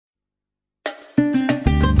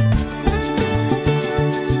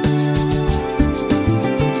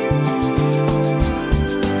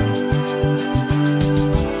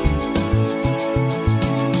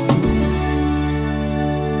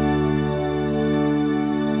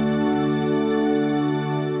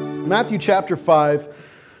Matthew chapter 5,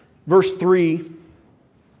 verse 3.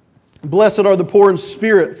 Blessed are the poor in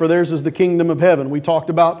spirit, for theirs is the kingdom of heaven. We talked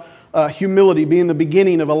about humility being the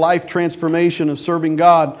beginning of a life transformation of serving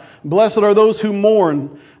God. Blessed are those who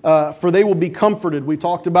mourn, for they will be comforted. We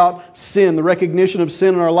talked about sin, the recognition of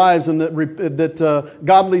sin in our lives, and that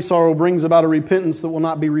godly sorrow brings about a repentance that will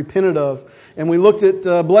not be repented of. And we looked at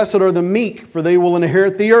blessed are the meek, for they will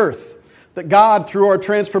inherit the earth. That God, through our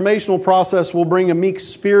transformational process, will bring a meek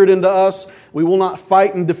spirit into us. We will not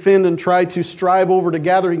fight and defend and try to strive over to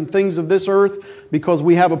gathering things of this earth, because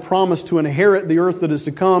we have a promise to inherit the earth that is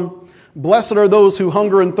to come. Blessed are those who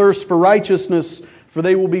hunger and thirst for righteousness, for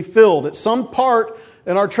they will be filled. At some part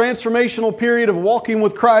in our transformational period of walking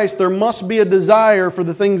with Christ, there must be a desire for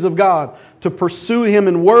the things of God, to pursue Him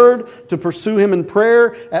in word, to pursue Him in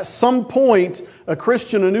prayer. At some point, a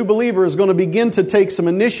Christian, a new believer, is going to begin to take some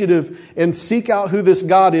initiative and seek out who this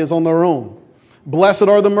God is on their own. Blessed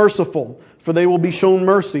are the merciful, for they will be shown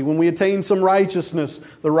mercy. When we attain some righteousness,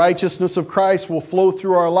 the righteousness of Christ will flow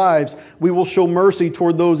through our lives. We will show mercy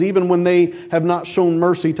toward those even when they have not shown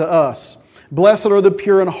mercy to us. Blessed are the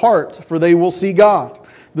pure in heart, for they will see God.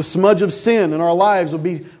 The smudge of sin in our lives will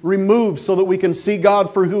be removed so that we can see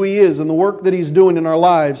God for who He is and the work that He's doing in our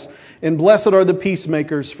lives. And blessed are the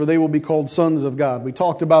peacemakers, for they will be called sons of God. We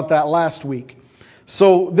talked about that last week.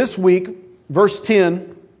 So this week, verse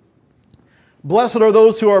 10, blessed are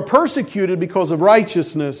those who are persecuted because of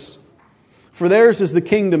righteousness, for theirs is the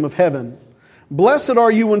kingdom of heaven. Blessed are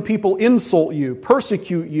you when people insult you,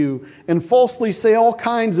 persecute you, and falsely say all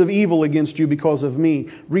kinds of evil against you because of me.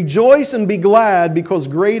 Rejoice and be glad, because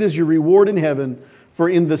great is your reward in heaven, for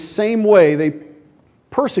in the same way they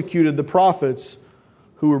persecuted the prophets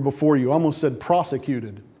who were before you. I almost said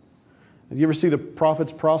prosecuted. Have you ever see the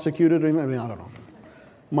prophets prosecuted? I mean, I don't know.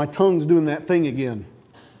 My tongue's doing that thing again.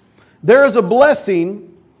 There is a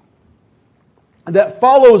blessing that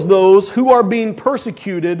follows those who are being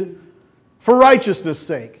persecuted for righteousness'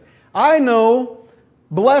 sake. I know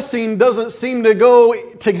blessing doesn't seem to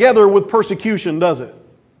go together with persecution, does it?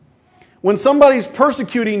 When somebody's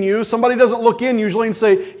persecuting you, somebody doesn't look in usually and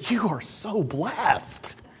say, "You are so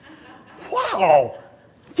blessed. Wow,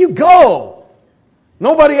 you go."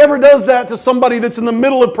 Nobody ever does that to somebody that's in the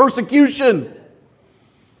middle of persecution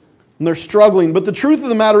and they're struggling. But the truth of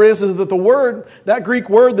the matter is that the word, that Greek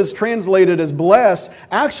word that's translated as blessed,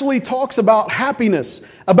 actually talks about happiness,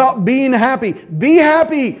 about being happy. Be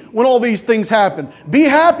happy when all these things happen. Be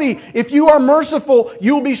happy. If you are merciful,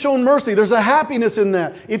 you will be shown mercy. There's a happiness in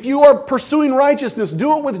that. If you are pursuing righteousness,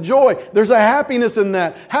 do it with joy. There's a happiness in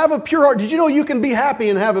that. Have a pure heart. Did you know you can be happy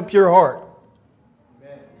and have a pure heart?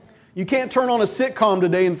 You can't turn on a sitcom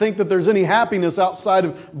today and think that there's any happiness outside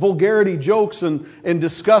of vulgarity, jokes, and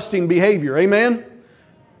disgusting behavior. Amen?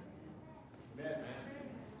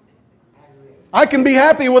 I can be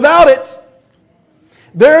happy without it.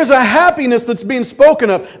 There is a happiness that's being spoken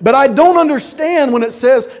of. But I don't understand when it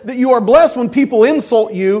says that you are blessed when people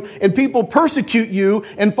insult you and people persecute you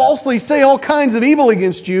and falsely say all kinds of evil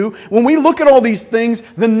against you. When we look at all these things,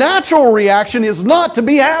 the natural reaction is not to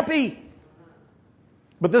be happy.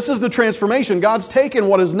 But this is the transformation. God's taken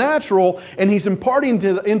what is natural and He's imparting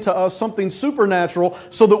into us something supernatural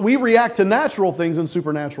so that we react to natural things in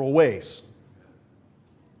supernatural ways.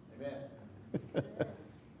 Amen.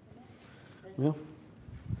 Well,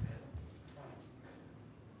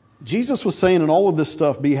 Jesus was saying in all of this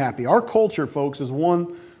stuff, be happy. Our culture, folks, is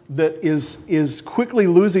one that is quickly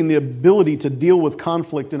losing the ability to deal with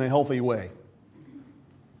conflict in a healthy way.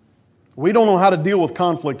 We don't know how to deal with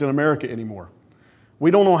conflict in America anymore. We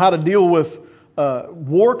don't know how to deal with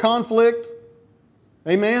war conflict.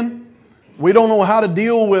 Amen? We don't know how to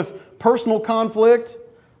deal with personal conflict.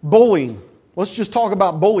 Bullying. Let's just talk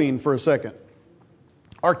about bullying for a second.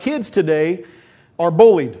 Our kids today are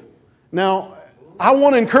bullied. Now, I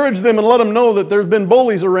want to encourage them and let them know that there's been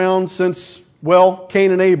bullies around since, well, Cain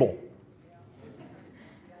and Abel.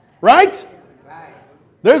 Right?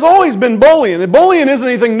 There's always been bullying. And bullying isn't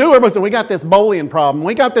anything new. Everybody said, we got this bullying problem.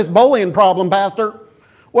 We got this bullying problem, Pastor.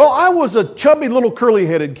 Well, I was a chubby little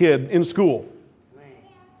curly-headed kid in school.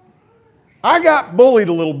 I got bullied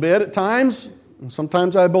a little bit at times, and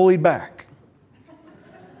sometimes I bullied back.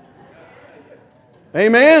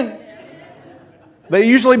 Amen? They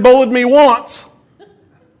usually bullied me once.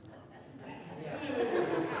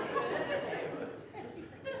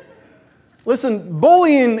 Listen,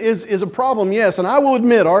 bullying is a problem, yes, and I will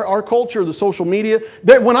admit, our culture, the social media,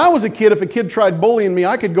 that when I was a kid, if a kid tried bullying me,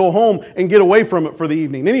 I could go home and get away from it for the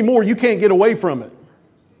evening. Anymore, you can't get away from it.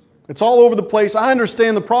 It's all over the place. I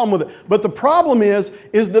understand the problem with it. But the problem is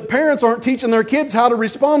that parents aren't teaching their kids how to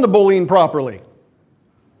respond to bullying properly.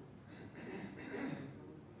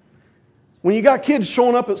 When you got kids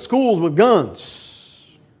showing up at schools with guns.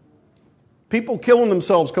 People killing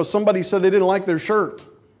themselves because somebody said they didn't like their shirt.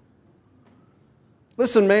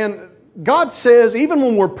 Listen, man, God says even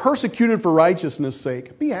when we're persecuted for righteousness'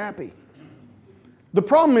 sake, be happy. The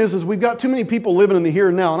problem is we've got too many people living in the here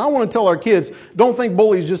and now. And I want to tell our kids, don't think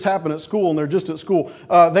bullies just happen at school and they're just at school.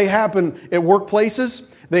 They happen at workplaces.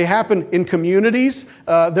 They happen in communities.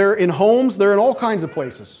 They're in homes. They're in all kinds of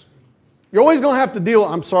places. You're always going to have to deal.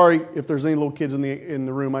 I'm sorry if there's any little kids in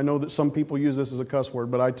the room. I know that some people use this as a cuss word,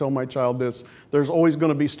 but I tell my child this. There's always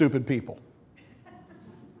going to be stupid people.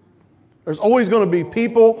 There's always going to be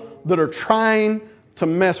people that are trying to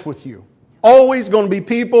mess with you. Always going to be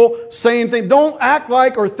people saying things. Don't act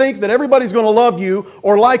like or think that everybody's going to love you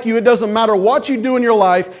or like you. It doesn't matter what you do in your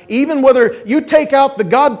life. Even whether you take out the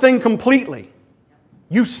God thing completely,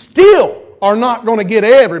 you still are not going to get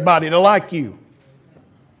everybody to like you.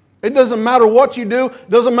 It doesn't matter what you do. It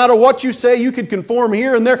doesn't matter what you say. You could conform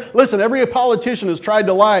here and there. Listen, every politician has tried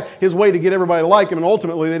to lie his way to get everybody to like him, and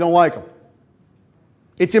ultimately they don't like him.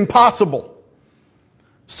 It's impossible.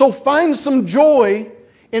 So find some joy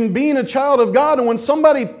in being a child of God. And when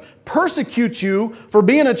somebody persecutes you for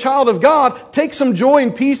being a child of God, take some joy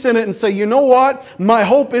and peace in it and say, you know what? My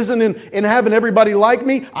hope isn't in having everybody like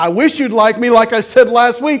me. I wish you'd like me, like I said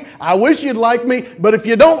last week. I wish you'd like me, but if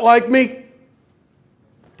you don't like me,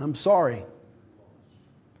 I'm sorry.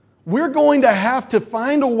 We're going to have to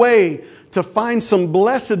find a way to find some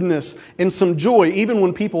blessedness and some joy even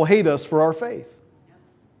when people hate us for our faith.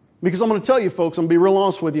 Because I'm going to tell you folks, I'm going to be real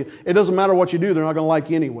honest with you, it doesn't matter what you do, they're not going to like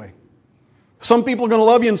you anyway. Some people are going to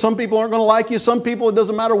love you and some people aren't going to like you. Some people, it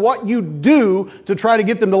doesn't matter what you do to try to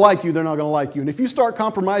get them to like you, they're not going to like you. And if you start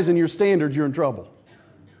compromising your standards, you're in trouble.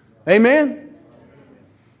 Amen?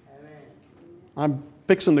 I'm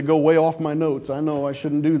fixing to go way off my notes. I know I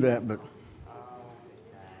shouldn't do that, but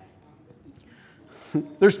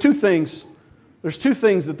there's two things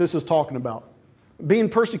that this is talking about. Being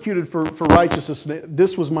persecuted for righteousness.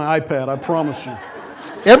 This was my iPad, I promise you.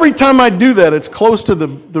 Every time I do that, it's close to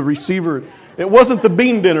the receiver. It wasn't the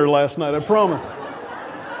bean dinner last night, I promise.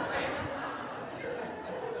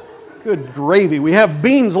 Good gravy. We have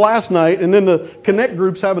beans last night, and then the Connect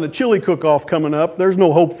group's having a chili cook-off coming up. There's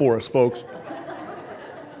no hope for us, folks.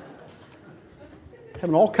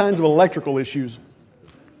 Having all kinds of electrical issues.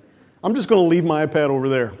 I'm just going to leave my iPad over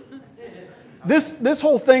there. This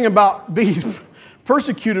whole thing about being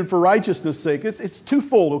persecuted for righteousness' sake, it's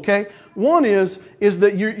twofold, okay? One is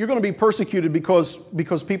that you're going to be persecuted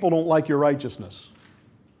because people don't like your righteousness.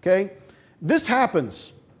 Okay? This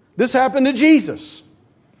happens. This happened to Jesus.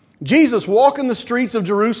 Jesus walking the streets of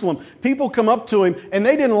Jerusalem. People come up to him and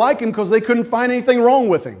they didn't like him because they couldn't find anything wrong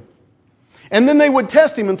with him. And then they would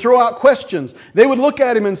test him and throw out questions. They would look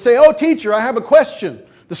at him and say, "Oh, teacher, I have a question."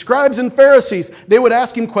 The scribes and Pharisees, they would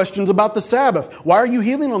ask him questions about the Sabbath. Why are you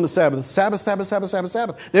healing on the Sabbath? Sabbath.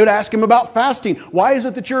 They would ask him about fasting. Why is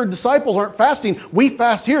it that your disciples aren't fasting? We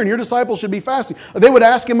fast here and your disciples should be fasting. They would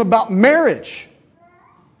ask him about marriage.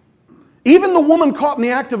 Even the woman caught in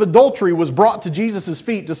the act of adultery was brought to Jesus'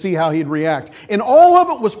 feet to see how he'd react. And all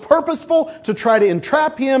of it was purposeful to try to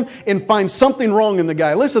entrap him and find something wrong in the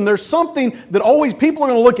guy. Listen, there's something that always people are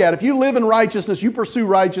going to look at. If you live in righteousness, you pursue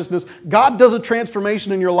righteousness, God does a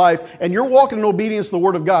transformation in your life, and you're walking in obedience to the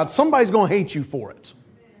Word of God, somebody's going to hate you for it.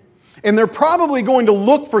 And they're probably going to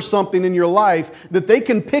look for something in your life that they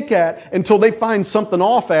can pick at until they find something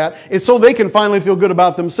off at, and so they can finally feel good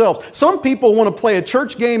about themselves. Some people want to play a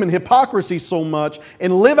church game in hypocrisy so much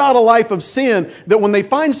and live out a life of sin that when they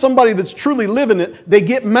find somebody that's truly living it, they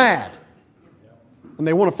get mad. And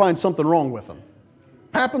they want to find something wrong with them.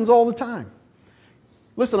 Happens all the time.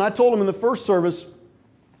 Listen, I told them in the first service,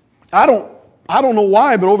 I don't know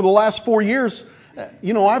why, but over the last 4 years,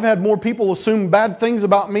 I've had more people assume bad things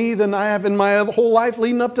about me than I have in my whole life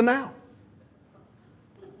leading up to now.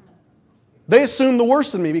 They assume the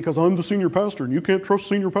worst in me because I'm the senior pastor and you can't trust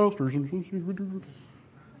senior pastors.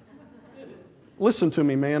 Listen to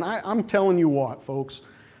me, man. I'm telling you what, folks.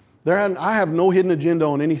 I have no hidden agenda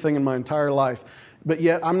on anything in my entire life. But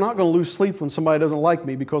yet, I'm not going to lose sleep when somebody doesn't like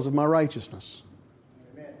me because of my righteousness.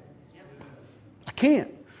 I can't.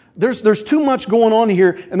 There's too much going on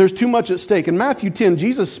here, and there's too much at stake. In Matthew 10,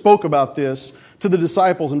 Jesus spoke about this to the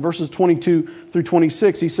disciples in verses 22 through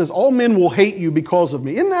 26. He says, "All men will hate you because of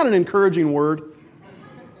me." Isn't that an encouraging word?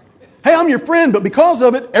 Hey, I'm your friend, but because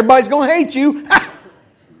of it, everybody's going to hate you.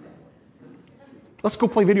 Let's go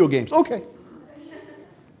play video games. Okay.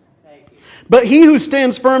 "But he who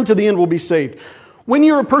stands firm to the end will be saved." When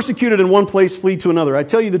you are persecuted in one place, flee to another. I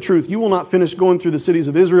tell you the truth, you will not finish going through the cities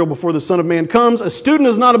of Israel before the Son of Man comes. A student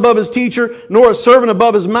is not above his teacher, nor a servant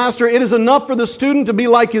above his master. It is enough for the student to be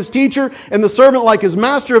like his teacher, and the servant like his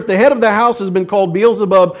master. If the head of the house has been called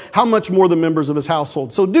Beelzebub, how much more the members of his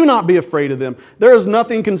household? So do not be afraid of them. There is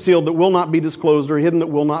nothing concealed that will not be disclosed, or hidden that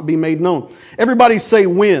will not be made known. Everybody say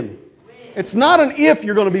when. It's not an if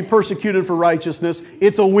you're going to be persecuted for righteousness.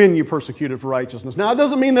 It's a when you're persecuted for righteousness. Now, it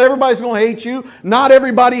doesn't mean that everybody's going to hate you. Not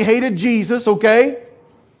everybody hated Jesus, okay?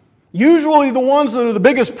 Usually the ones that are the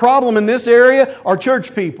biggest problem in this area are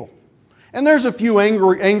church people. And there's a few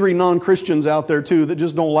angry non-Christians out there too that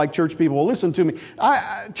just don't like church people. Well, listen to me.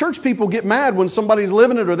 Church people get mad when somebody's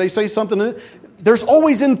living it or they say something. There's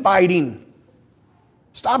always infighting.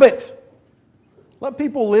 Stop it. Let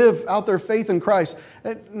people live out their faith in Christ.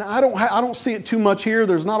 I don't see it too much here.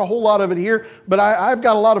 There's not a whole lot of it here. But I've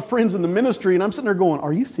got a lot of friends in the ministry, and I'm sitting there going,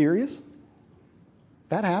 are you serious?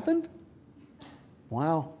 That happened?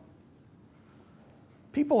 Wow.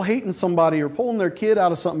 People hating somebody or pulling their kid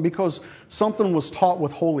out of something because something was taught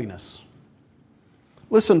with holiness.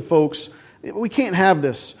 Listen, folks, we can't have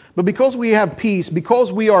this. But because we have peace,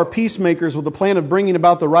 because we are peacemakers with the plan of bringing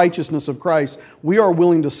about the righteousness of Christ, we are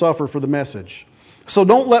willing to suffer for the message. So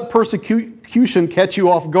don't let persecution catch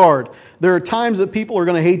you off guard. There are times that people are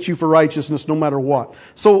going to hate you for righteousness no matter what.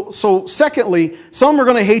 So secondly, some are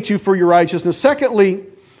going to hate you for your righteousness. Secondly,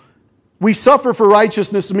 we suffer for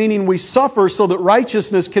righteousness, meaning we suffer so that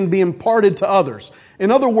righteousness can be imparted to others. In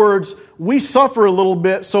other words, we suffer a little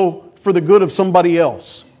bit so for the good of somebody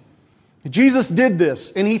else. Jesus did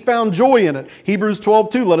this, and He found joy in it. Hebrews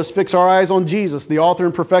 12:2, let us fix our eyes on Jesus, the author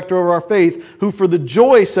and perfecter of our faith, who for the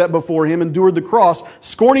joy set before Him endured the cross,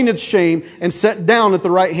 scorning its shame, and sat down at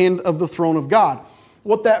the right hand of the throne of God.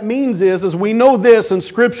 What that means is we know this in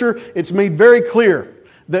Scripture, it's made very clear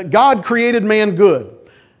that God created man good.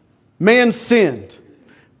 Man sinned.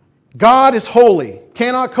 God is holy,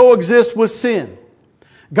 cannot coexist with sin.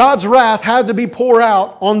 God's wrath had to be poured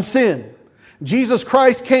out on sin. Jesus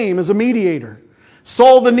Christ came as a mediator,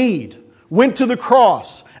 saw the need, went to the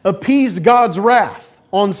cross, appeased God's wrath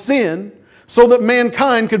on sin so that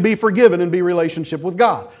mankind could be forgiven and be in relationship with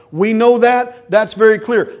God. We know that. That's very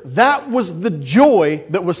clear. That was the joy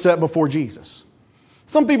that was set before Jesus.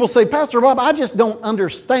 Some people say, Pastor Bob, I just don't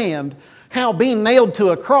understand how being nailed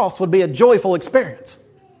to a cross would be a joyful experience.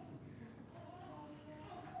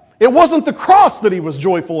 It wasn't the cross that He was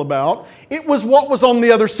joyful about. It was what was on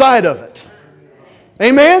the other side of it.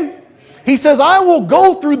 Amen? He says, I will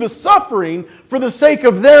go through the suffering for the sake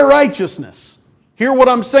of their righteousness. Hear what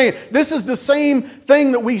I'm saying. This is the same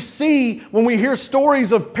thing that we see when we hear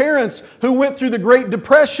stories of parents who went through the Great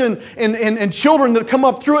Depression and children that come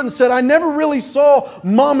up through it and said, I never really saw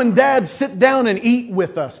mom and dad sit down and eat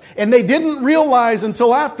with us. And they didn't realize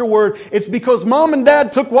until afterward it's because mom and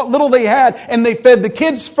dad took what little they had and they fed the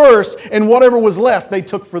kids first, and whatever was left they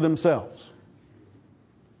took for themselves.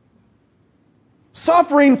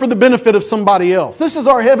 Suffering for the benefit of somebody else. This is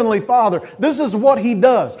our Heavenly Father. This is what He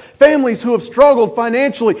does. Families who have struggled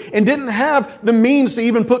financially and didn't have the means to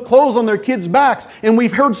even put clothes on their kids' backs. And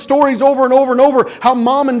we've heard stories over and over and over how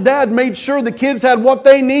mom and dad made sure the kids had what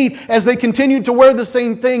they need as they continued to wear the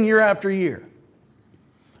same thing year after year.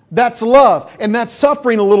 That's love, and that's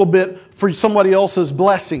suffering a little bit for somebody else's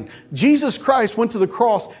blessing. Jesus Christ went to the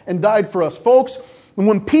cross and died for us. Folks,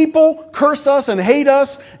 when people curse us and hate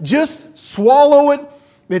us, just swallow it.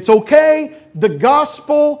 It's okay. The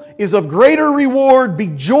gospel is of greater reward. Be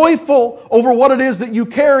joyful over what it is that you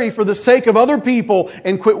carry for the sake of other people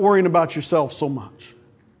and quit worrying about yourself so much.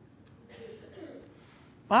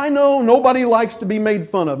 I know nobody likes to be made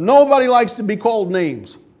fun of. Nobody likes to be called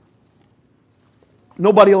names.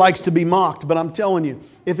 Nobody likes to be mocked, but I'm telling you,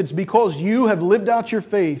 if it's because you have lived out your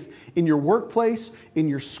faith in your workplace, in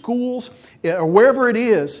your schools, or wherever it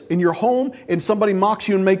is, in your home, and somebody mocks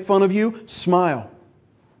you and makes fun of you, smile.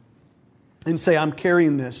 And say, I'm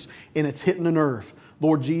carrying this, and it's hitting a nerve.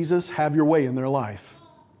 Lord Jesus, have your way in their life.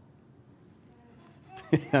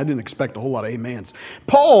 I didn't expect a whole lot of amens.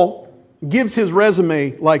 Paul gives his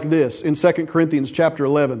resume like this in 2 Corinthians chapter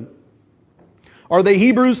 11. Are they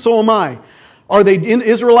Hebrews? So am I. Are they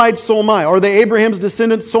Israelites? So am I. Are they Abraham's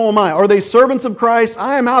descendants? So am I. Are they servants of Christ?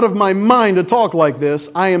 I am out of my mind to talk like this.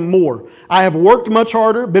 I am more. I have worked much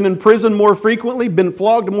harder, been in prison more frequently, been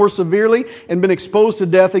flogged more severely, and been exposed to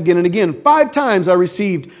death again and again. 5 times I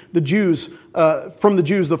received from the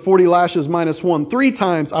Jews the 40 lashes minus 1. 3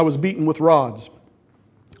 times I was beaten with rods.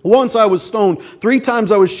 Once I was stoned. 3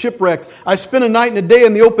 times I was shipwrecked. I spent a night and a day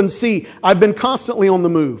in the open sea. I've been constantly on the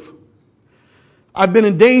move. I've been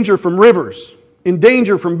in danger from rivers, in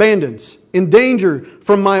danger from bandits, in danger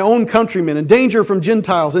from my own countrymen, in danger from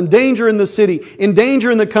Gentiles, in danger in the city, in danger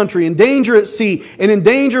in the country, in danger at sea, and in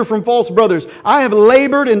danger from false brothers. I have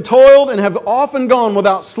labored and toiled and have often gone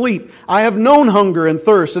without sleep. I have known hunger and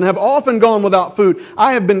thirst and have often gone without food.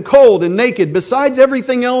 I have been cold and naked. Besides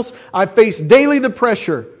everything else, I face daily the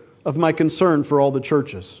pressure of my concern for all the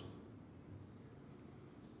churches.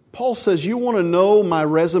 Paul says, you want to know my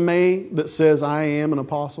resume that says I am an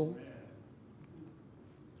apostle?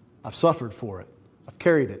 I've suffered for it. I've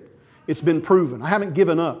carried it. It's been proven. I haven't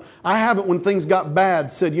given up. I haven't, when things got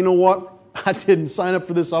bad, said, you know what? I didn't sign up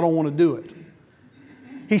for this. I don't want to do it.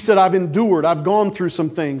 He said, I've endured. I've gone through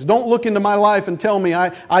some things. Don't look into my life and tell me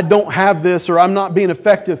I don't have this or I'm not being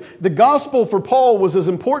effective. The gospel for Paul was as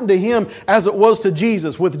important to him as it was to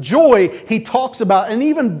Jesus. With joy, he talks about and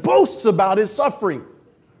even boasts about his suffering.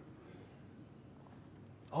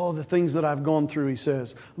 Oh, the things that I've gone through, he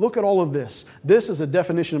says. Look at all of this. This is a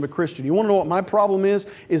definition of a Christian. You want to know what my problem is?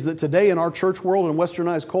 Is that today in our church world and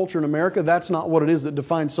westernized culture in America, that's not what it is that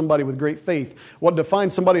defines somebody with great faith. What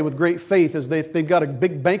defines somebody with great faith is if they've got a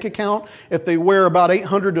big bank account, if they wear about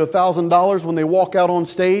 $800 to $1,000 when they walk out on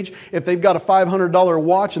stage, if they've got a $500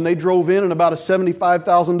 watch and they drove in about a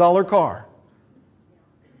 $75,000 car.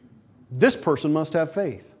 This person must have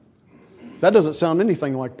faith. That doesn't sound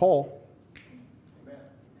anything like Paul.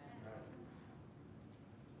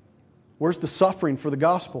 Where's the suffering for the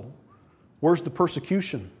gospel? Where's the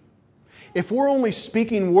persecution? If we're only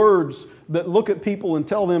speaking words that look at people and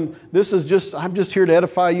tell them, I'm just here to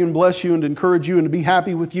edify you and bless you and to encourage you and to be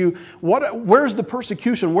happy with you, where's the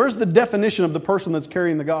persecution? Where's the definition of the person that's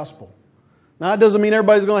carrying the gospel? Now, that doesn't mean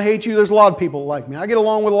everybody's going to hate you. There's a lot of people like me. I get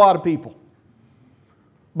along with a lot of people.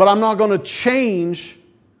 But I'm not going to change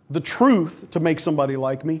the truth to make somebody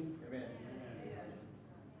like me.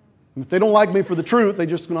 If they don't like me for the truth, they're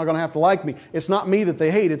just not going to have to like me. It's not me that they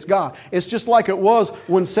hate, it's God. It's just like it was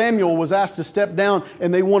when Samuel was asked to step down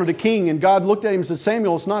and they wanted a king, and God looked at him and said,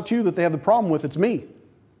 Samuel, it's not you that they have the problem with, it's me.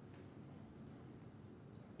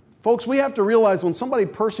 Folks, we have to realize when somebody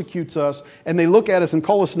persecutes us and they look at us and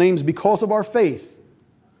call us names because of our faith,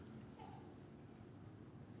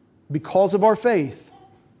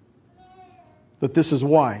 that this is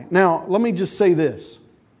why. Now, let me just say this.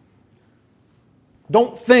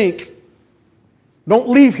 Don't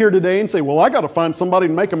leave here today and say, well, I got to find somebody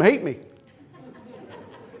to make them hate me.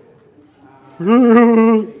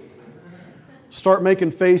 Start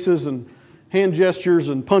making faces and hand gestures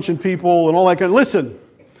and punching people and all that kind of... Listen,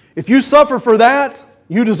 if you suffer for that,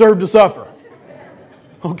 you deserve to suffer.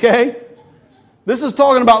 Okay? This is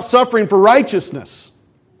talking about suffering for righteousness.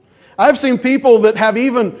 I've seen people that have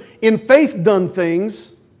even in faith done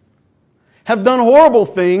things, have done horrible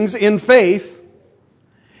things in faith,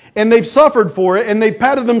 and they've suffered for it, and they've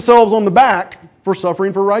patted themselves on the back for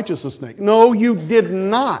suffering for righteousness' sake. No, you did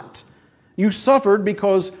not. You suffered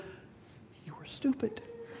because you were stupid.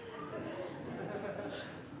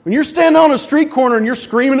 When you're standing on a street corner and you're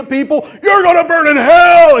screaming at people, you're going to burn in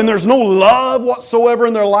hell, and there's no love whatsoever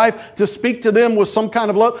in their life to speak to them with some kind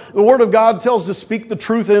of love. The Word of God tells us to speak the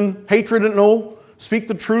truth in hatred, no. Speak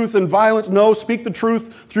the truth in violence, no. Speak the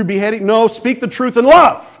truth through beheading, no. Speak the truth in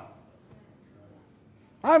love.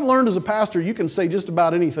 I've learned as a pastor, you can say just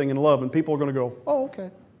about anything in love and people are going to go, oh,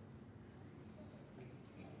 okay.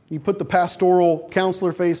 You put the pastoral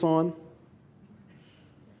counselor face on.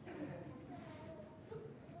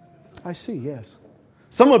 I see, yes.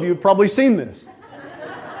 Some of you have probably seen this.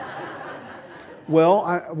 Well,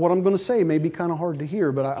 what I'm going to say may be kind of hard to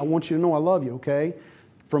hear, but I want you to know I love you, okay?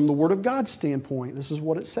 From the Word of God's standpoint, this is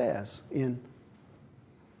what it says. You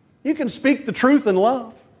can speak the truth in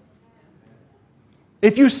love.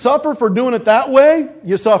 If you suffer for doing it that way,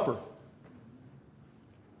 you suffer.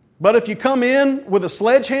 But if you come in with a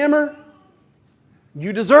sledgehammer,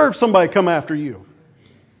 you deserve somebody to come after you.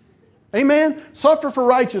 Amen? Suffer for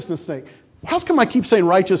righteousness' sake. How come I keep saying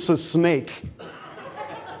righteousness snake?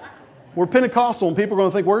 We're Pentecostal and people are going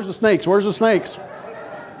to think, where's the snakes? Where's the snakes?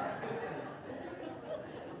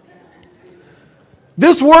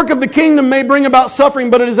 This work of the kingdom may bring about suffering,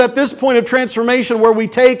 but it is at this point of transformation where we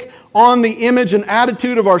take on the image and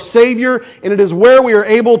attitude of our Savior, and it is where we are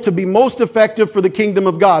able to be most effective for the kingdom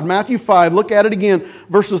of God. Matthew 5, look at it again,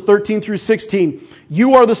 verses 13 through 16.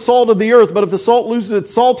 You are the salt of the earth, but if the salt loses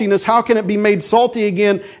its saltiness, how can it be made salty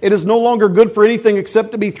again? It is no longer good for anything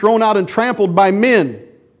except to be thrown out and trampled by men.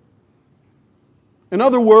 In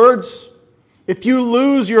other words, if you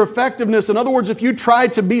lose your effectiveness, in other words, if you try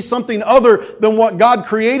to be something other than what God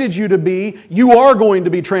created you to be, you are going to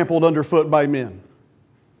be trampled underfoot by men.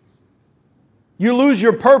 You lose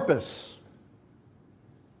your purpose.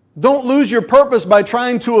 Don't lose your purpose by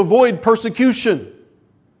trying to avoid persecution.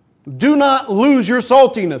 Do not lose your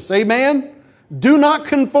saltiness. Amen? Do not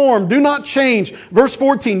conform. Do not change. Verse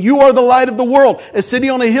 14, you are the light of the world. A city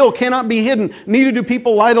on a hill cannot be hidden. Neither do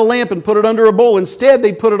people light a lamp and put it under a bowl. Instead,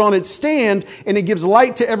 they put it on its stand, and it gives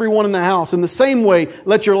light to everyone in the house. In the same way,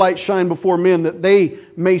 let your light shine before men, that they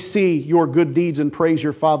may see your good deeds and praise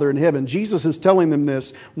your Father in heaven. Jesus is telling them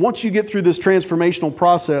this. Once you get through this transformational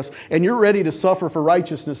process and you're ready to suffer for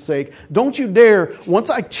righteousness' sake, don't you dare, once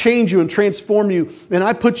I change you and transform you and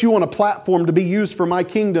I put you on a platform to be used for my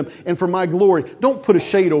kingdom and for my glory, don't put a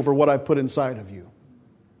shade over what I've put inside of you.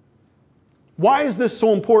 Why is this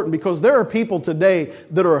so important? Because there are people today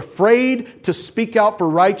that are afraid to speak out for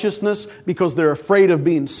righteousness because they're afraid of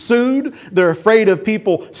being sued. They're afraid of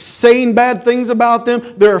people saying bad things about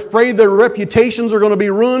them. They're afraid their reputations are going to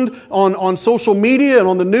be ruined on social media and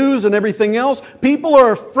on the news and everything else. People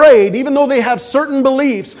are afraid, even though they have certain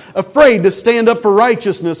beliefs, afraid to stand up for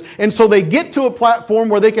righteousness. And so they get to a platform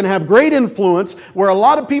where they can have great influence, where a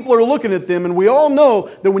lot of people are looking at them. And we all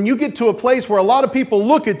know that when you get to a place where a lot of people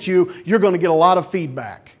look at you, you're going to get a lot of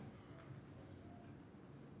feedback.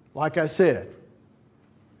 Like I said,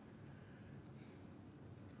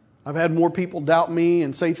 I've had more people doubt me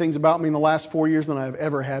and say things about me in the last 4 years than I've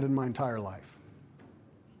ever had in my entire life.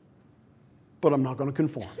 But I'm not going to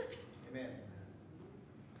conform. Amen.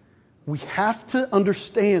 We have to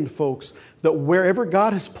understand, folks, that wherever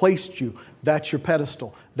God has placed you, that's your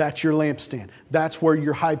pedestal. That's your lampstand. That's where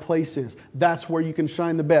your high place is. That's where you can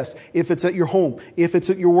shine the best. If it's at your home, if it's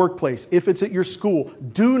at your workplace, if it's at your school,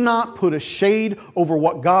 do not put a shade over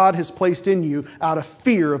what God has placed in you out of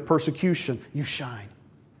fear of persecution. You shine.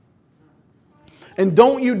 And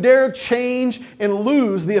don't you dare change and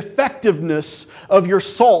lose the effectiveness of your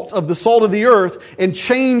salt, of the salt of the earth, and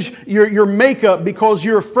change your makeup because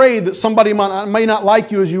you're afraid that somebody may not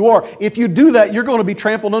like you as you are. If you do that, you're going to be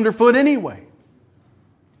trampled underfoot anyway.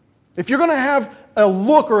 If you're going to have a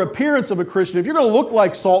look or appearance of a Christian, if you're going to look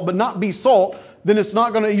like salt but not be salt, then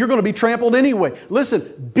you're going to be trampled anyway.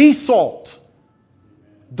 Listen, be salt.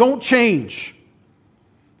 Don't change.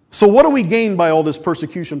 So what do we gain by all this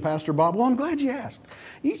persecution, Pastor Bob? Well, I'm glad you asked.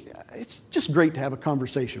 It's just great to have a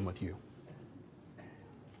conversation with you.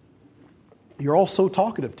 You're all so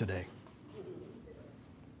talkative today.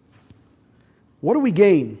 What do we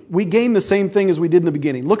gain? We gain the same thing as we did in the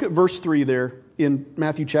beginning. Look at verse 3 there in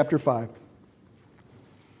Matthew chapter 5.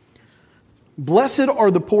 Blessed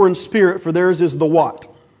are the poor in spirit, for theirs is the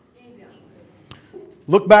what?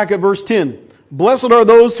 Look back at verse 10. Blessed are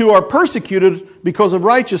those who are persecuted because of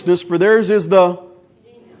righteousness, for theirs is the...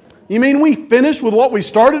 You mean we finished with what we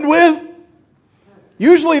started with?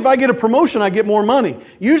 Usually if I get a promotion, I get more money.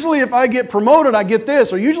 Usually if I get promoted, I get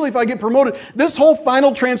this. Or usually if I get promoted, this whole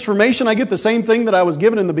final transformation, I get the same thing that I was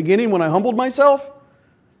given in the beginning when I humbled myself?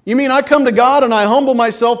 You mean I come to God and I humble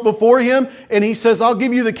myself before Him and He says, I'll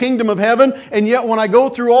give you the kingdom of heaven, and yet when I go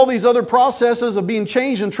through all these other processes of being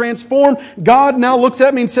changed and transformed, God now looks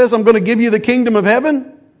at me and says, I'm going to give you the kingdom of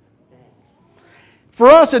heaven? For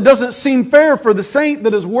us, it doesn't seem fair for the saint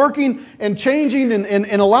that is working and changing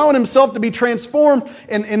and allowing himself to be transformed,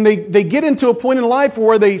 and they get into a point in life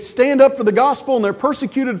where they stand up for the gospel and they're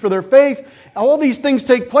persecuted for their faith. All these things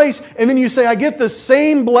take place, and then you say, I get the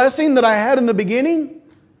same blessing that I had in the beginning?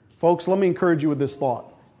 Folks, let me encourage you with this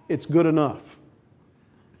thought. It's good enough.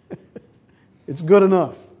 It's good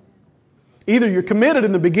enough. Either you're committed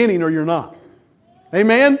in the beginning or you're not.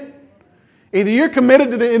 Amen? Either you're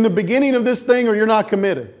committed in the beginning of this thing or you're not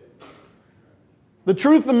committed. The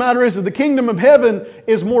truth of the matter is that the kingdom of heaven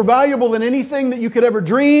is more valuable than anything that you could ever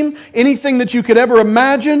dream, anything that you could ever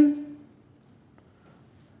imagine.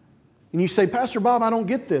 And you say, Pastor Bob, I don't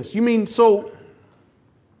get this. You mean, so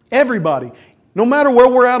everybody, no matter where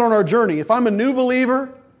we're at on our journey, if I'm a new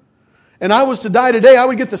believer and I was to die today, I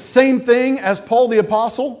would get the same thing as Paul the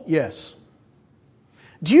Apostle? Yes.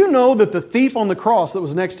 Do you know that the thief on the cross that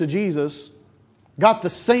was next to Jesus got the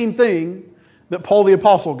same thing that Paul the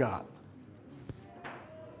Apostle got?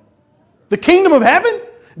 The kingdom of heaven?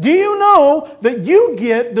 Do you know that you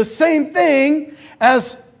get the same thing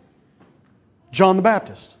as John the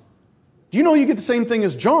Baptist? Do you know you get the same thing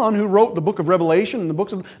as John, who wrote the book of Revelation and the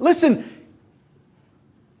books of... Listen,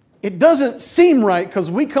 it doesn't seem right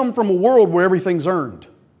because we come from a world where everything's earned.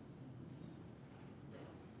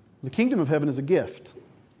 The kingdom of heaven is a gift.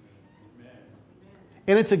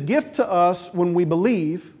 And it's a gift to us when we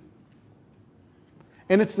believe.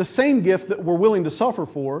 And it's the same gift that we're willing to suffer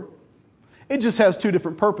for. It just has two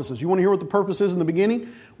different purposes. You want to hear what the purpose is in the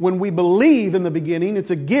beginning? When we believe in the beginning,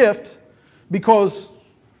 it's a gift because,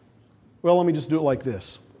 well, let me just do it like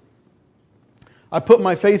this. I put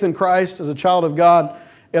my faith in Christ as a child of God,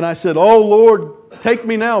 and I said, "Oh Lord, take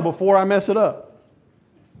me now before I mess it up."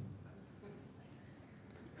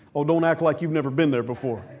 Oh, don't act like you've never been there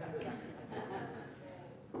before.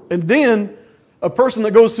 And then a person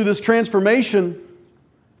that goes through this transformation,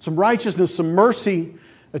 some righteousness, some mercy,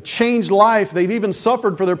 a changed life, they've even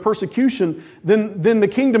suffered for their persecution, then the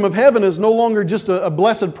kingdom of heaven is no longer just a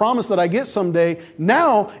blessed promise that I get someday.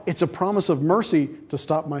 Now it's a promise of mercy to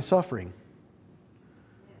stop my suffering.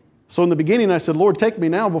 So in the beginning I said, "Lord, take me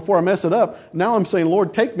now before I mess it up." Now I'm saying,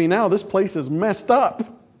 "Lord, take me now. This place is messed up."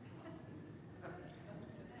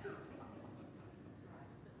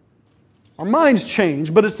 Our minds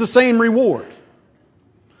change, but it's the same reward.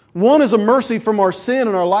 One is a mercy from our sin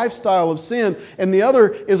and our lifestyle of sin, and the other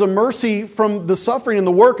is a mercy from the suffering and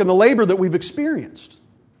the work and the labor that we've experienced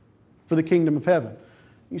for the kingdom of heaven.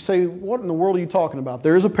 You say, "What in the world are you talking about?"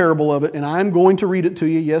 There is a parable of it, and I'm going to read it to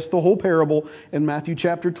you. Yes, the whole parable in Matthew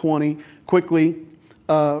chapter 20. Quickly,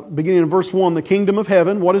 beginning in verse 1, the kingdom of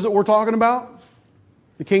heaven. What is it we're talking about?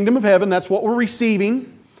 The kingdom of heaven, that's what we're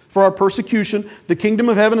receiving for our persecution. The kingdom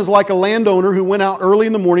of heaven is like a landowner who went out early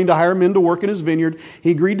in the morning to hire men to work in his vineyard.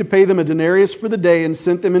 He agreed to pay them a denarius for the day and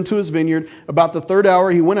sent them into his vineyard. About the third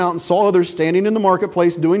hour he went out and saw others standing in the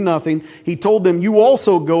marketplace doing nothing. He told them, "You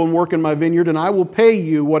also go and work in my vineyard, and I will pay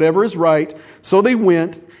you whatever is right." So they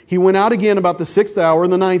went. He went out again about the 6th hour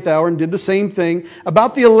and the 9th hour and did the same thing.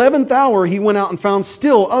 About the 11th hour he went out and found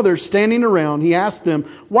still others standing around. He asked them,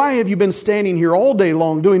 "Why have you been standing here all day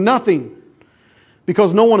long doing nothing?"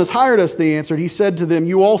 "Because no one has hired us," they answered. He said to them,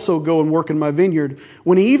 "You also go and work in my vineyard."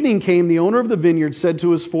 When evening came, the owner of the vineyard said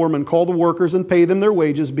to his foreman, "Call the workers and pay them their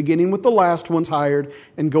wages, beginning with the last ones hired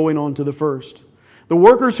and going on to the first." The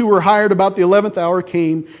workers who were hired about the 11th hour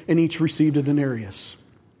came, and each received a denarius.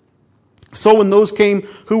 So when those came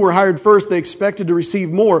who were hired first, they expected to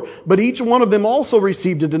receive more, but each one of them also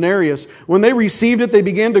received a denarius. When they received it, they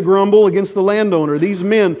began to grumble against the landowner. "These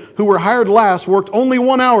men who were hired last worked only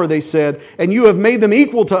 1 hour," they said, "and you have made them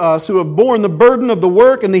equal to us who have borne the burden of the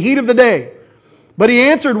work and the heat of the day." But he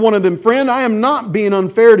answered one of them, "Friend, I am not being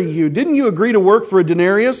unfair to you. Didn't you agree to work for a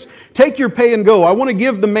denarius? Take your pay and go. I want to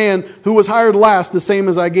give the man who was hired last the same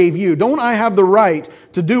as I gave you. Don't I have the right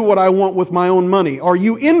to do what I want with my own money? Are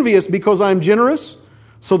you envious because I'm generous?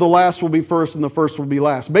 So the last will be first and the first will be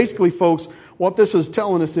last." Basically, folks, what this is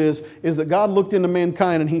telling us is that God looked into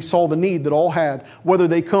mankind and He saw the need that all had. Whether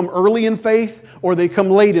they come early in faith or they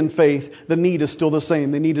come late in faith, the need is still the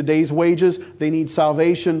same. They need a day's wages. They need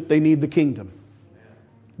salvation. They need the kingdom.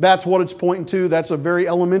 That's what it's pointing to. That's a very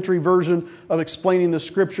elementary version of explaining the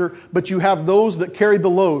Scripture. But you have those that carried the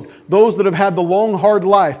load, those that have had the long, hard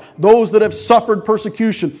life, those that have suffered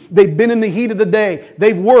persecution. They've been in the heat of the day.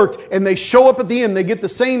 They've worked, and they show up at the end. They get the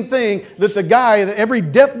same thing that the guy, that every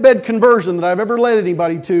deathbed conversion that I've ever led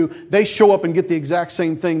anybody to, they show up and get the exact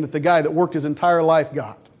same thing that the guy that worked his entire life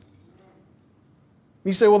got.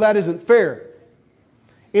 You say, "Well, that isn't fair."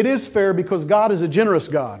 It is fair because God is a generous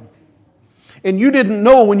God. And you didn't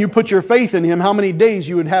know when you put your faith in Him how many days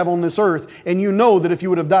you would have on this earth. And you know that if you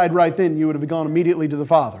would have died right then, you would have gone immediately to the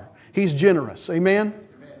Father. He's generous. Amen?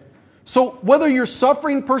 So whether you're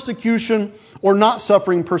suffering persecution or not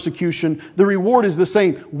suffering persecution, the reward is the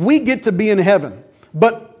same. We get to be in heaven.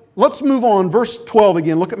 But let's move on. Verse 12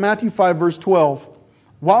 again. Look at Matthew 5, verse 12.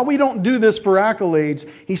 While we don't do this for accolades,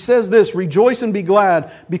 He says this, "Rejoice and be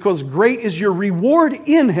glad, because great is your reward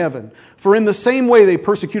in heaven. For in the same way they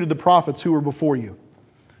persecuted the prophets who were before you."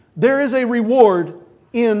 There is a reward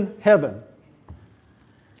in heaven.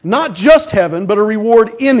 Not just heaven, but a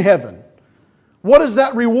reward in heaven. What is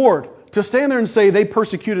that reward? To stand there and say, "They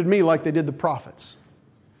persecuted me like they did the prophets."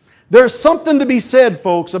 There's something to be said,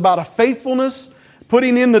 folks, about a faithfulness,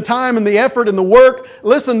 putting in the time and the effort and the work.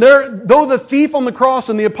 Listen, though the thief on the cross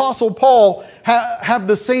and the Apostle Paul have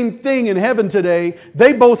the same thing in heaven today,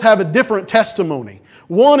 they both have a different testimony.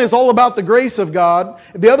 One is all about the grace of God.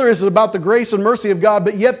 The other is about the grace and mercy of God,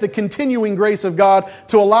 but yet the continuing grace of God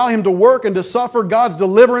to allow him to work and to suffer, God's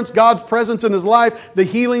deliverance, God's presence in his life, the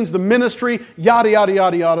healings, the ministry, yada, yada,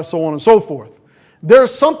 yada, yada, so on and so forth.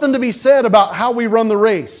 There's something to be said about how we run the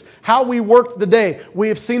race, how we work the day. We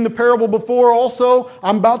have seen the parable before also.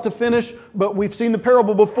 I'm about to finish, but we've seen the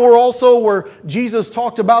parable before also where Jesus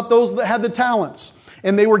talked about those that had the talents.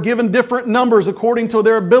 And they were given different numbers according to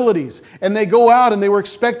their abilities. And they go out and they were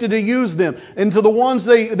expected to use them. And to the ones,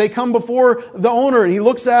 they come before the owner and he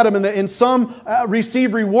looks at them, and some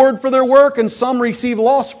receive reward for their work and some receive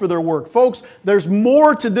loss for their work. Folks, there's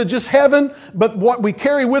more to just heaven, but what we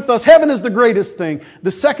carry with us, heaven is the greatest thing. The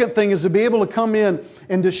second thing is to be able to come in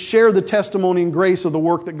and to share the testimony and grace of the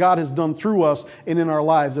work that God has done through us and in our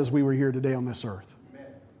lives as we were here today on this earth.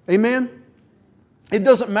 Amen? It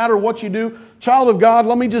doesn't matter what you do. Child of God,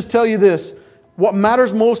 let me just tell you this. What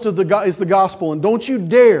matters most is the gospel. And don't you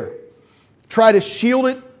dare try to shield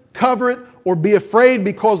it, cover it, or be afraid,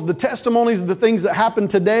 because the testimonies of the things that happen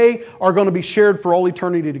today are going to be shared for all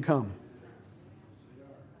eternity to come.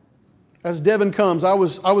 As Devin comes, I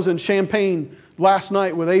was in Champaign last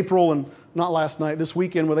night with April, and not last night, this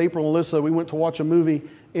weekend with April and Alyssa. We went to watch a movie,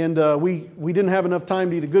 and we didn't have enough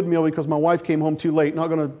time to eat a good meal because my wife came home too late. Not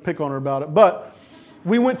going to pick on her about it, but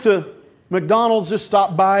we went to McDonald's, just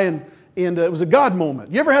stopped by, and it was a God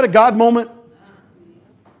moment. You ever had a God moment?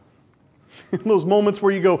 Those moments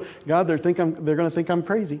where you go, God, they're going to think I'm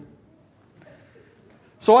crazy.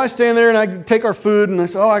 So I stand there and I take our food and I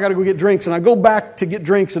say, I got to go get drinks. And I go back to get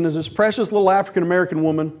drinks, and there's this precious little African-American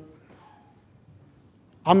woman.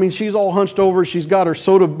 I mean, she's all hunched over. She's got her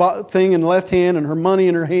soda thing in the left hand and her money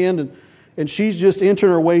in her hand, and she's just inching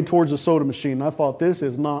her way towards the soda machine. And I thought, this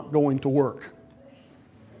is not going to work.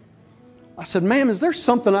 I said, ma'am, is there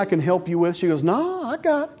something I can help you with? She goes, no, I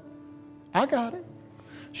got it.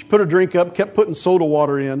 She put her drink up, kept putting soda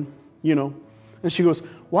water in, And she goes,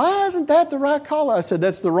 why isn't that the right color? I said,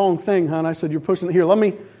 that's the wrong thing, hon. I said, you're pushing it here. Let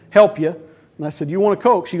me help you. And I said, you want a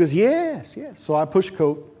Coke? She goes, yes. So I push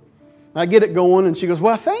Coke. I get it going, and she goes,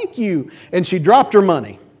 well, thank you. And she dropped her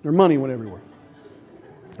money. Her money went everywhere.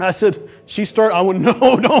 I said, I went,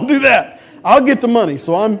 no, don't do that. I'll get the money.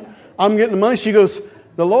 So I'm getting the money. She goes,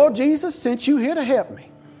 the Lord Jesus sent you here to help me.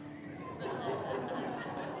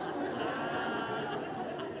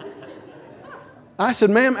 I said,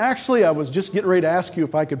 ma'am, actually, I was just getting ready to ask you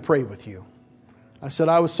if I could pray with you. I said,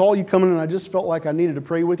 I saw you coming and I just felt like I needed to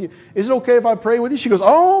pray with you. Is it okay if I pray with you? She goes,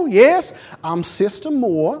 oh, yes, I'm Sister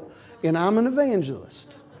Moore and I'm an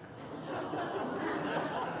evangelist.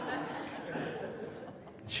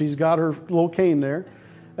 She's got her little cane there.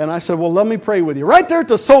 And I said, well, let me pray with you. Right there at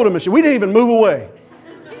the soda machine. We didn't even move away.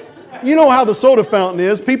 You know how the soda fountain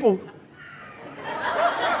is. People.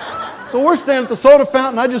 So we're standing at the soda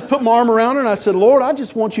fountain. I just put my arm around her and I said, Lord, I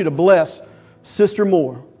just want you to bless Sister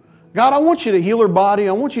Moore. God, I want you to heal her body.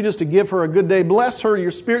 I want you just to give her a good day. Bless her,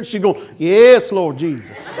 your spirit. She's going, yes, Lord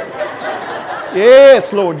Jesus.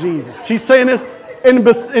 Yes, Lord Jesus. She's saying this.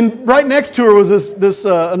 And right next to her was this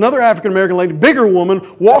another African-American lady, bigger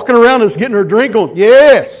woman, walking around us getting her drink going,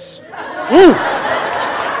 yes.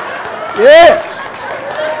 Yes.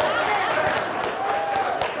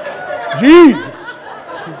 Jesus.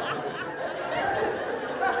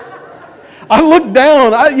 I looked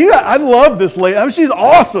down. I love this lady. I mean, she's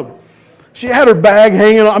awesome. She had her bag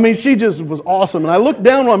hanging. I mean, she just was awesome. And I looked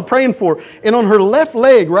down while I'm praying for her. And on her left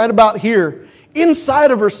leg, right about here,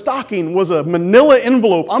 inside of her stocking was a manila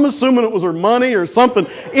envelope. I'm assuming it was her money or something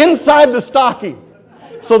inside the stocking.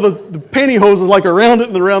 So the pantyhose is like around it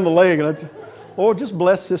and around the leg. And just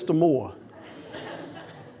bless Sister Moore.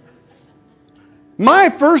 My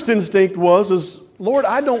first instinct was, Lord,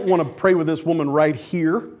 I don't want to pray with this woman right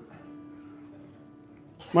here.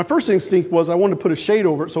 My first instinct was I wanted to put a shade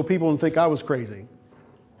over it so people didn't think I was crazy.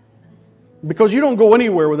 Because you don't go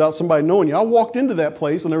anywhere without somebody knowing you. I walked into that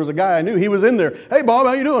place and there was a guy I knew. He was in there. Hey, Bob,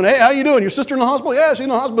 how you doing? Hey, how you doing? Your sister in the hospital? Yeah, she's in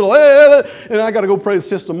the hospital. Hey. And I got to go pray with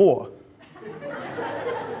Sister Moore.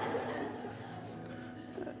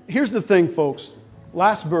 Here's the thing, folks.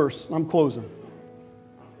 Last verse. I'm closing.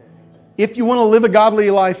 If you want to live a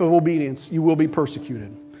godly life of obedience, you will be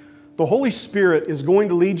persecuted. The Holy Spirit is going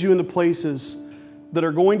to lead you into places that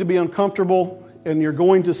are going to be uncomfortable, and you're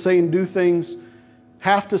going to say and do things,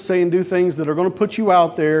 have to say and do things that are going to put you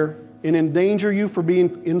out there and endanger you for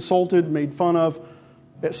being insulted, made fun of,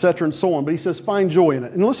 etc. and so on. But he says, find joy in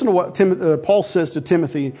it. And listen to what Paul says to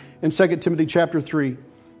Timothy in 2 Timothy chapter 3,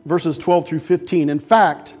 verses 12 through 15. In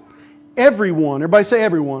fact, everyone, everybody say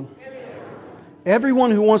everyone. Everyone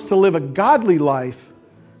who wants to live a godly life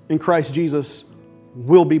in Christ Jesus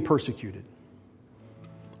will be persecuted.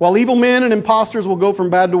 While evil men and impostors will go from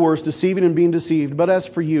bad to worse, deceiving and being deceived. But as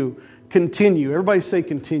for you, continue. Everybody say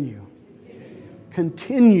continue.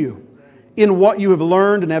 Continue in what you have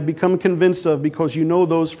learned and have become convinced of, because you know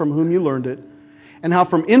those from whom you learned it. And how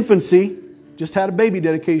from infancy, just had a baby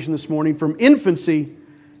dedication this morning, from infancy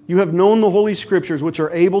you have known the Holy Scriptures, which are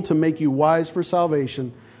able to make you wise for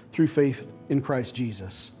salvation through faith in Christ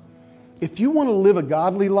Jesus. if you want to live a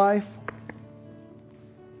godly life,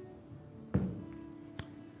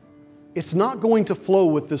 it's not going to flow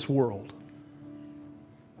with this world.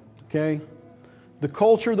 Okay? The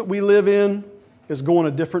culture that we live in is going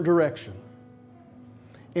a different direction.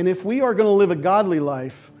 And if we are going to live a godly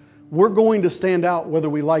life, we're going to stand out whether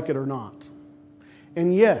we like it or not.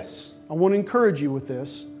 And yes, I want to encourage you with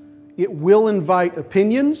this. It will invite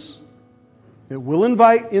opinions. It will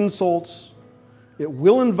invite insults. It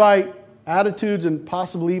will invite attitudes and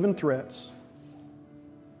possibly even threats.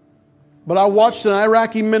 But I watched an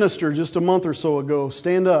Iraqi minister just a month or so ago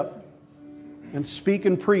stand up and speak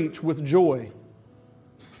and preach with joy,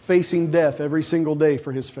 facing death every single day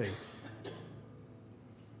for his faith.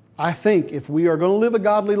 I think if we are going to live a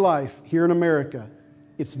godly life here in America,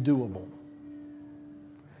 it's doable.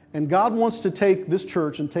 And God wants to take this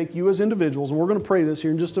church and take you as individuals, and we're going to pray this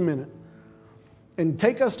here in just a minute, and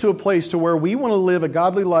take us to a place to where we want to live a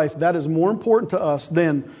godly life that is more important to us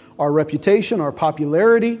than our reputation, our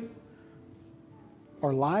popularity,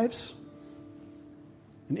 our lives,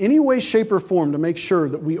 in any way, shape, or form, to make sure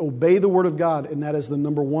that we obey the Word of God, and that is the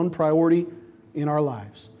number one priority in our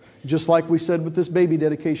lives. Just like we said with this baby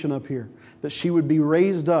dedication up here, that she would be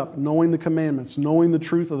raised up knowing the commandments, knowing the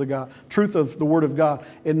truth of the Word of God,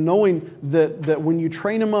 and knowing that when you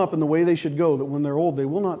train them up in the way they should go, that when they're old, they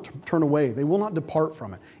will not turn away. They will not depart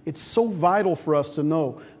from it. It's so vital for us to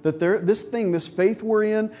know that this faith we're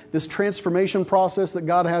in, this transformation process that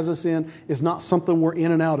God has us in, is not something we're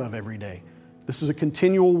in and out of every day. This is a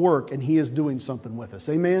continual work, and He is doing something with us.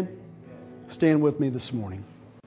 Amen? Stand with me this morning.